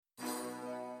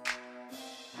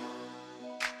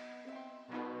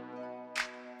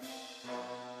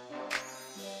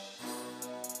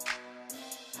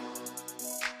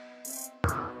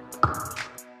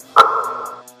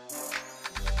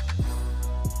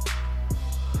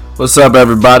What's up,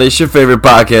 everybody? It's your favorite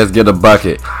podcast, Get a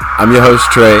Bucket. I'm your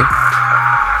host, Trey.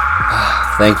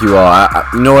 Thank you all.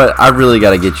 You know what? I really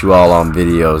got to get you all on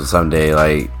videos someday.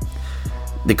 Like,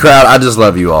 the crowd, I just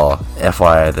love you all.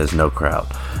 FYI, there's no crowd.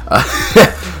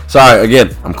 Sorry,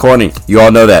 again, I'm corny. You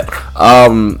all know that.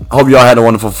 Hope you all had a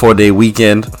wonderful 4-day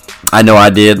weekend. I know I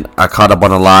did. I caught up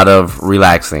on a lot of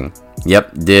relaxing.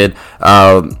 Yep, did.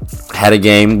 Had a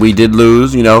game. We did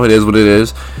lose. You know, it is what it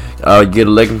is. You get a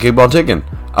leg and keep on ticking.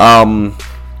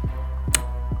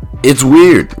 It's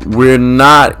weird. We're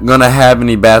not going to have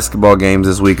any basketball games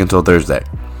this week until Thursday.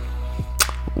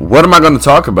 What am I going to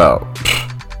talk about?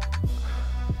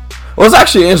 Well, it's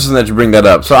actually interesting that you bring that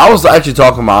up. So I was actually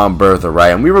talking to my Aunt Bertha, right?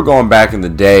 And we were going back in the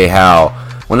day how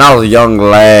when I was a young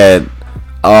lad,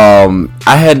 I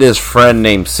had this friend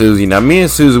named Susie. Now, me and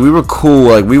Susie, we were cool.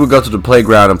 Like, we would go to the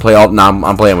playground and play all... Nah,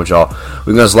 I'm playing with y'all.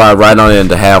 We're going to slide right on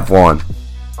into half one.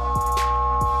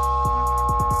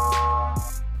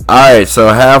 Alright, so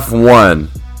half one.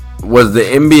 Was the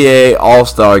NBA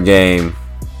All-Star Game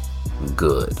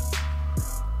good?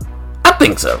 I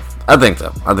think so.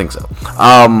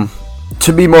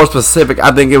 To be more specific,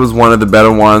 I think it was one of the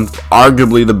better ones.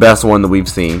 Arguably the best one that we've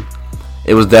seen.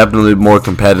 It was definitely more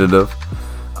competitive.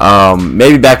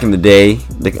 Maybe back in the day,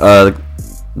 the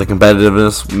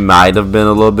competitiveness might have been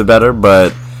a little bit better,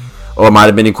 or it might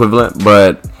have been equivalent,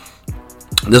 but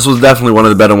this was definitely one of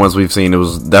the better ones we've seen. It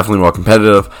was definitely more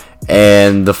competitive,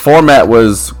 and the format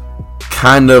was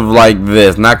kind of like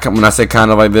this. Not when I say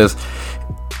kind of like this,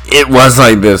 it was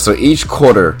like this. So each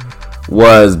quarter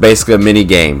was basically a mini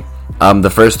game.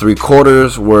 The first 3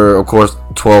 quarters were, of course,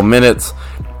 12 minutes,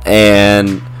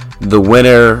 and the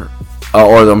winner,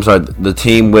 the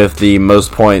team with the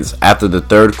most points after the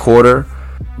third quarter,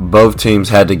 both teams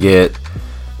had to get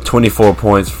 24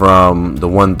 points from the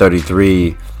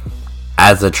 133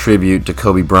 as a tribute to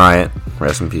Kobe Bryant.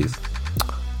 Rest in peace.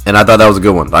 And I thought that was a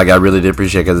good one. Like, I really did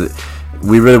appreciate it because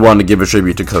we really wanted to give a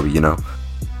tribute to Kobe, you know.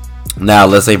 Now,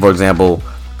 let's say, for example,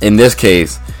 in this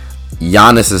case,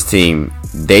 Giannis's team,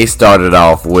 they started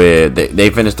off with,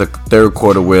 they finished the third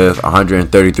quarter with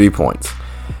 133 points.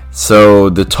 So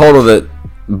the total that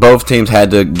both teams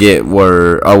had to get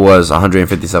was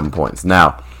 157 points.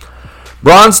 Now,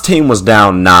 Bron's team was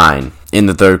down 9 in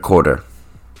the third quarter.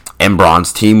 And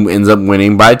Bron's team ends up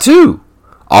winning by 2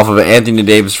 off of an Anthony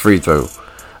Davis free throw.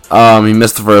 He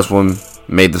missed the first one,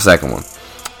 made the second one.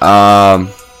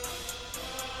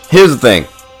 Here's the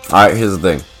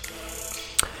thing.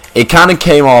 It kind of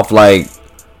came off like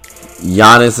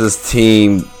Giannis's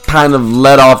team kind of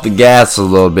let off the gas a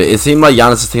little bit. It seemed like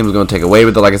Giannis's team was going to take away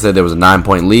with it. Like I said, there was a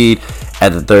 9-point lead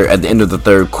at the end of the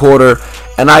third quarter,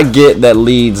 and I get that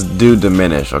leads do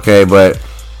diminish, okay, but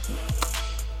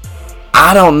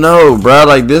I don't know, bro.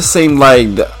 Like, this seemed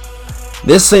like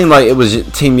it was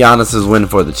Team Giannis's win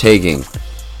for the taking.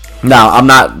 Now, I'm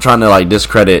not trying to like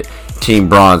discredit Team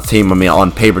Bron's team. I mean,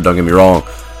 on paper, don't get me wrong,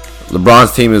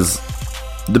 LeBron's team is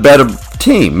the better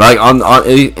team. Like on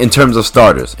in terms of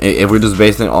starters, if we're just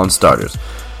basing it on starters,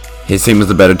 his team is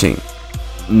the better team.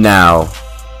 Now,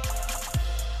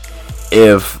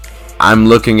 if I'm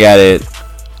looking at it,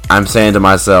 I'm saying to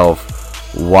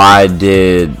myself, why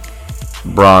did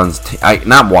Bron's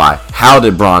how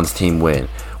did Bron's team win?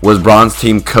 Was Bron's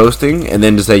team coasting and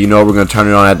then to say, you know, we're going to turn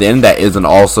it on at the end? That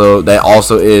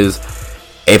also is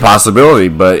a possibility,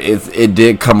 but it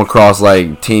did come across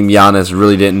like Team Giannis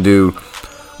really didn't do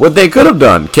what they could have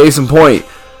done. Case in point,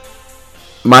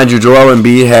 mind you, Joel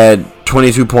Embiid had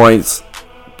 22 points,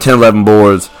 10-11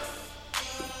 boards.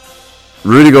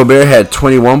 Rudy Gobert had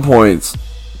 21 points,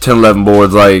 10-11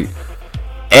 boards,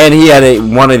 and he had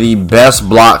one of the best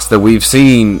blocks that we've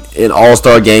seen in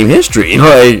All-Star game history.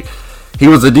 Like, he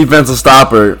was a defensive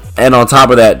stopper, and on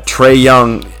top of that, Trae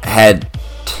Young had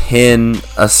 10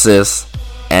 assists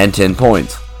and 10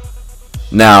 points.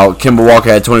 Now, Kemba Walker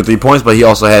had 23 points, but he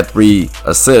also had 3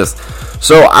 assists.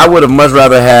 So I would have much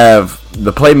rather have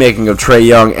the playmaking of Trae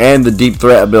Young and the deep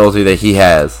threat ability that he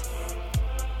has,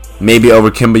 maybe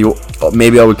over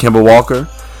Kemba Walker.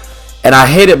 And I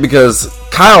hate it because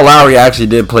Kyle Lowry actually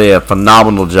did play a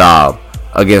phenomenal job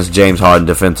against James Harden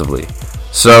defensively.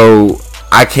 So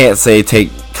I can't say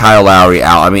take Kyle Lowry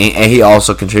out. I mean, and he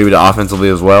also contributed offensively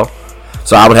as well.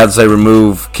 So I would have to say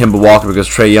remove Kemba Walker because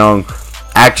Trae Young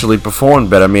actually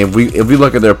performed better. I mean, if we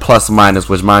look at their plus minus,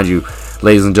 which, mind you,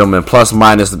 ladies and gentlemen, plus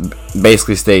minus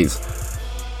basically states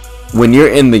when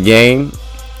you're in the game,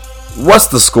 what's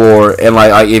the score, and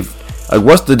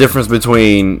what's the difference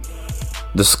between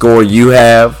the score you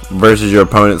have versus your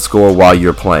opponent's score while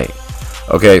you're playing.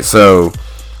 Okay, so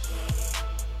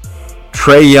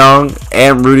Trae Young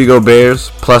and Rudy Gobert's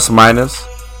plus minus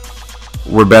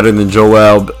were better than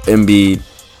Joel Embiid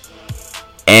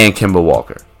and Kemba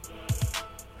Walker.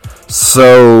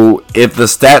 So if the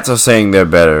stats are saying they're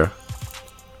better,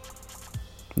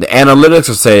 the analytics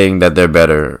are saying that they're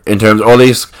better in terms, or at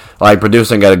least like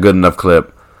producing at a good enough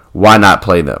clip, why not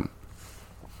play them?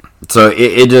 So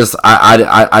it just I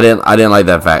didn't like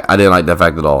that fact. I didn't like that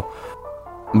fact at all.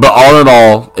 But all in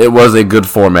all, it was a good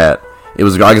format. It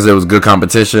was, like I said, it was good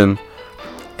competition,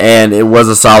 and it was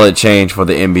a solid change for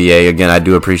the NBA. Again, I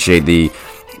do appreciate the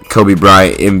Kobe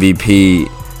Bryant MVP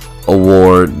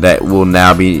award that will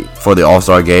now be for the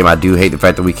All-Star game. I do hate the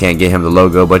fact that we can't get him the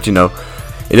logo, but you know,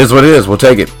 it is what it is. We'll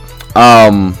take it.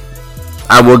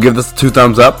 I will give this 2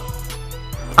 thumbs up.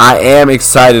 I am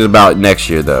excited about next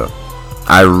year, though.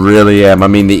 I really am. I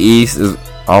mean, the East is,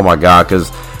 oh my God,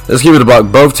 because let's give it a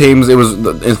buck. Both teams, it was,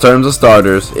 in terms of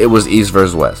starters, it was East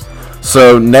versus West.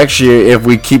 So next year, if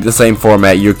we keep the same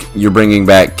format, you're bringing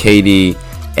back KD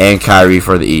and Kyrie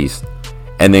for the East,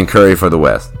 and then Curry for the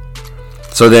West.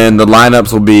 So then the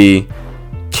lineups will be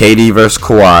KD versus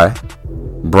Kawhi,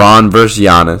 Bron versus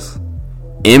Giannis,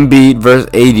 Embiid versus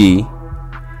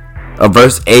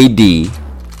AD,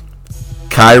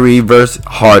 Kyrie versus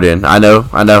Harden. I know.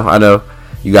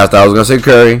 You guys thought I was gonna say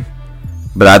Curry,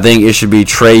 but I think it should be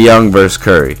Trae Young versus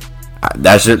Curry.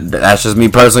 That's just me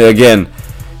personally. Again,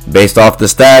 based off the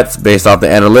stats, based off the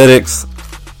analytics,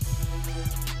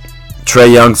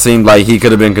 Trae Young seemed like he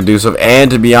could have been conducive.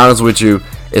 And to be honest with you,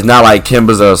 it's not like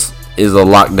Kemba's is a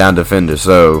lockdown defender.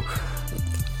 So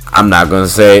I'm not gonna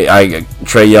say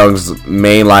Trae Young's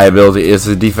main liability is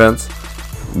his defense.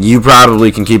 You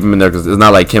probably can keep him in there because it's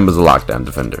not like Kemba's a lockdown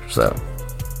defender. So.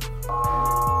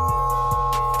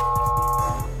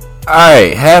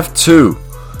 Alright, half 2.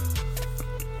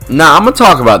 Now, I'm going to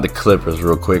talk about the Clippers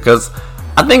real quick, because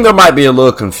I think there might be a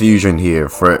little confusion here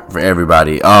for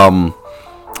everybody. I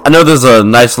know there's a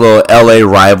nice little LA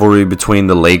rivalry between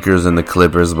the Lakers and the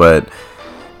Clippers, but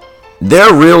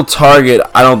their real target,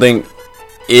 I don't think,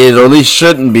 is, or at least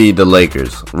shouldn't be, the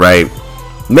Lakers, right?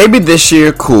 Maybe this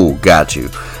year, cool, got you.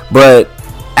 But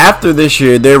after this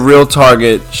year, their real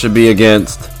target should be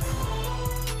against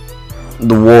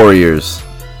the Warriors,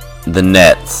 the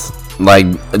Nets. Like,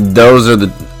 those are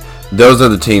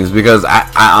the teams, because I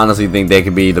honestly think they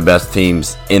could be the best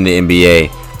teams in the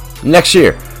NBA next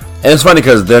year. And it's funny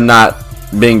because they're not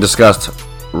being discussed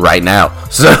right now,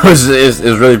 so it's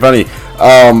really funny.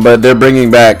 But they're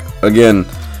bringing back, again,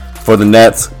 for the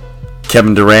Nets,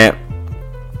 Kevin Durant,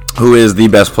 who is the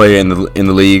best player in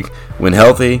the league when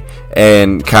healthy,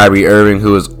 and Kyrie Irving,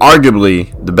 who is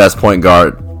arguably the best point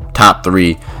guard, top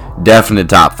 3, definite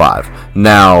top 5.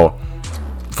 Now,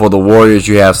 for the Warriors,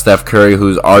 you have Steph Curry,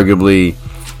 who's arguably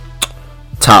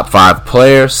top 5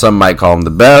 player. Some might call him the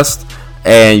best.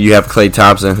 And you have Klay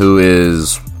Thompson, who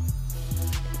is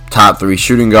top 3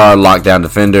 shooting guard, lockdown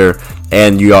defender.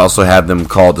 And you also have them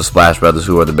called the Splash Brothers,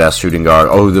 who are the best shooting guard,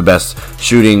 or the best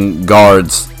shooting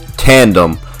guards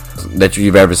tandem that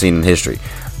you've ever seen in history.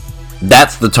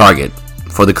 That's the target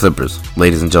for the Clippers,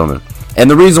 ladies and gentlemen. And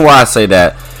the reason why I say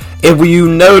that, if you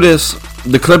notice,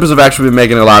 the Clippers have actually been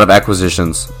making a lot of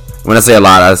acquisitions. When I say a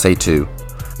lot, I say 2.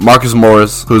 Marcus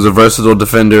Morris, who's a versatile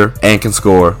defender and can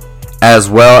score, as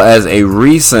well as a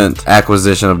recent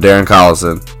acquisition of Darren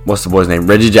Collison. What's the boy's name?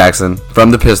 Reggie Jackson from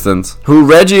the Pistons. Who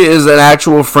Reggie is an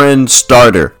actual fringe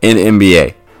starter in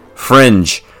NBA.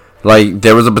 Fringe. Like,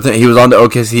 there was he was on the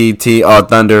OKC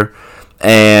Thunder,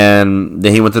 and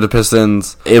then he went to the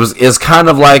Pistons. It's kind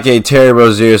of like a Terry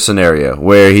Rozier scenario,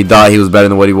 where he thought he was better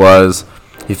than what he was.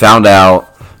 He found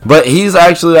out, but he's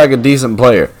actually like a decent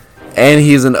player, and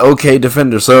he's an okay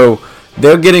defender. So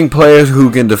they're getting players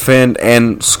who can defend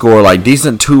and score, like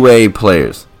decent two-way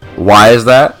players. Why is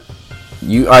that?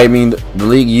 The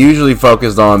league usually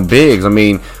focused on bigs. I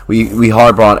mean, we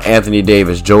harp on Anthony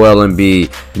Davis, Joel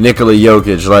Embiid, Nikola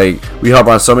Jokic. Like, we harp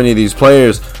on so many of these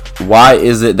players. Why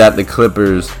is it that the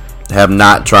Clippers have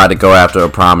not tried to go after a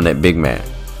prominent big man?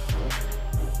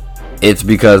 It's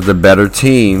because the better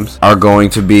teams are going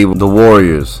to be the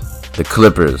Warriors, the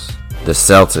Clippers, the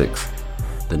Celtics,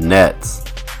 the Nets,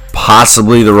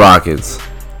 possibly the Rockets,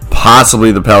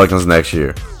 possibly the Pelicans next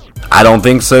year. I don't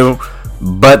think so,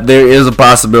 but there is a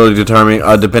possibility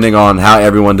depending on how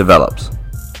everyone develops.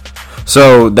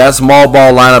 So that small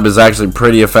ball lineup is actually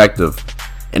pretty effective,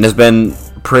 and it's been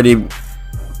pretty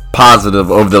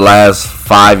positive over the last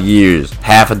 5 years,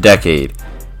 half a decade.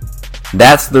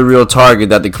 That's the real target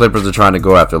that the Clippers are trying to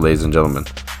go after, ladies and gentlemen.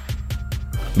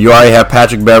 You already have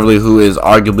Patrick Beverley, who is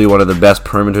arguably one of the best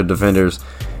perimeter defenders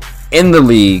in the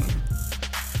league,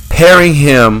 pairing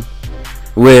him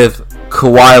with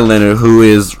Kawhi Leonard, who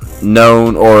is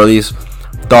known, or at least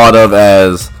thought of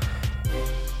as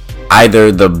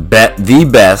either the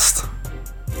best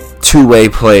two-way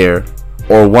player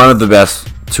or one of the best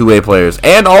two-way players,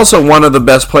 and also one of the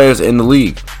best players in the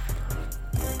league.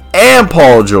 And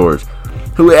Paul George,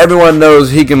 who everyone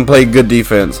knows he can play good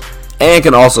defense and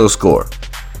can also score.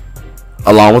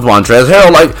 Along with Montrezl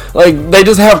Harrell, like they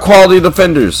just have quality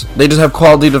defenders.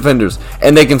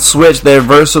 And they can switch. They're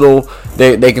versatile.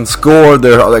 They can score.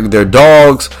 They're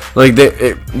dogs. Like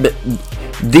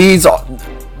these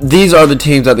are the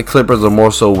teams that the Clippers are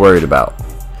more so worried about.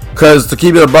 Because to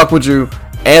keep it a buck with you,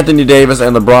 Anthony Davis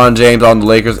and LeBron James on the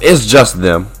Lakers, it's just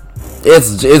them.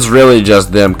 It's really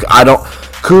just them.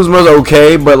 Kuzma's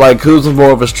okay, but like Kuzma's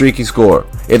more of a streaky scorer.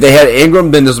 If they had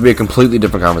Ingram, then this would be a completely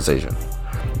different conversation.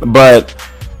 But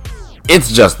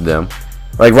it's just them.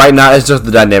 Like right now, it's just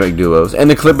the dynamic duos, and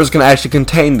the Clippers can actually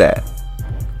contain that.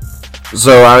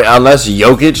 So unless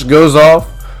Jokic goes off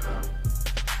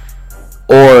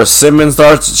or Simmons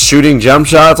starts shooting jump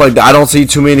shots, like I don't see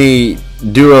too many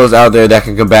duos out there that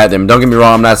can combat them. Don't get me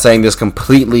wrong, I'm not saying this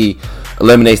completely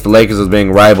eliminates the Lakers as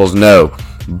being rivals, no.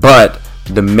 But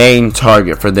the main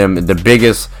target for them, the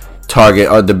biggest target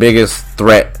or the biggest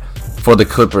threat for the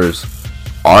Clippers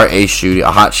are a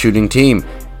hot shooting team.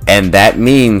 And that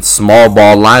means small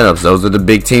ball lineups. Those are the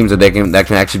big teams that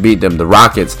can actually beat them. The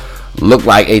Rockets look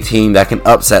like a team that can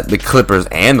upset the Clippers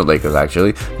and the Lakers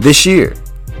actually this year.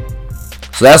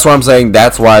 So that's why I'm saying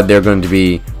that's why they're going to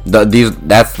be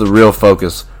that's the real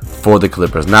focus for the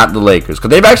Clippers, not the Lakers,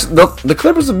 because the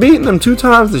Clippers have beaten them 2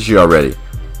 times this year already.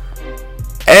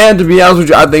 And to be honest with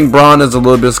you, I think Bron is a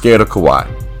little bit scared of Kawhi.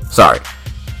 Sorry,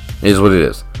 it is what it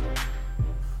is.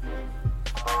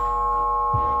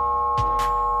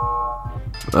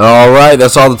 All right,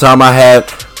 that's all the time I had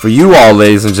for you all,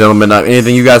 ladies and gentlemen.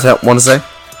 Anything you guys want to say?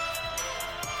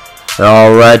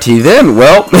 All righty then.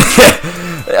 Well,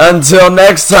 until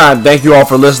next time, thank you all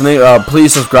for listening.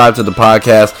 Please subscribe to the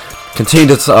podcast.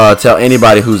 Continue to tell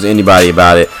anybody who's anybody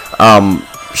about it.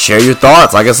 Share your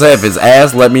thoughts. Like I said, if it's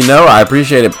ass, let me know. I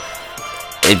appreciate it.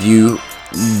 If you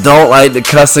don't like the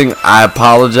cussing, I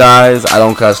apologize. I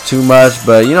don't cuss too much,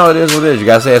 but you know, it is what it is. You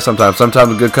gotta say it sometimes.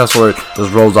 Sometimes a good cuss word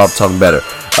just rolls off the tongue better.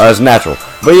 It's natural.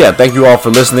 But yeah, thank you all for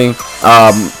listening.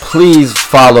 Please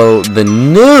follow the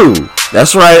new,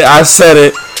 that's right, I said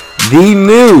it, the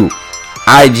new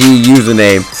IG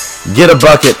username,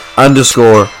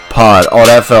 GetABucket_pod. Oh,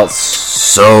 that felt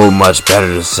so much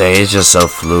better to say. It's just so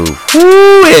fluent.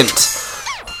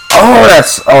 Oh,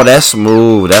 that's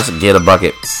smooth. That's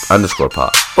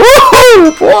GetABucket_pod.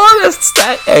 Ooh, boy, that's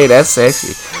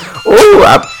sexy. Ooh,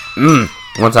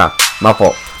 one time, my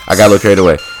fault. I got a little carried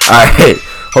away. All right,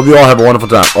 hope you all have a wonderful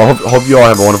time. Hope you all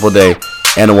have a wonderful day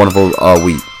and a wonderful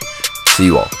week. See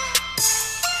you all.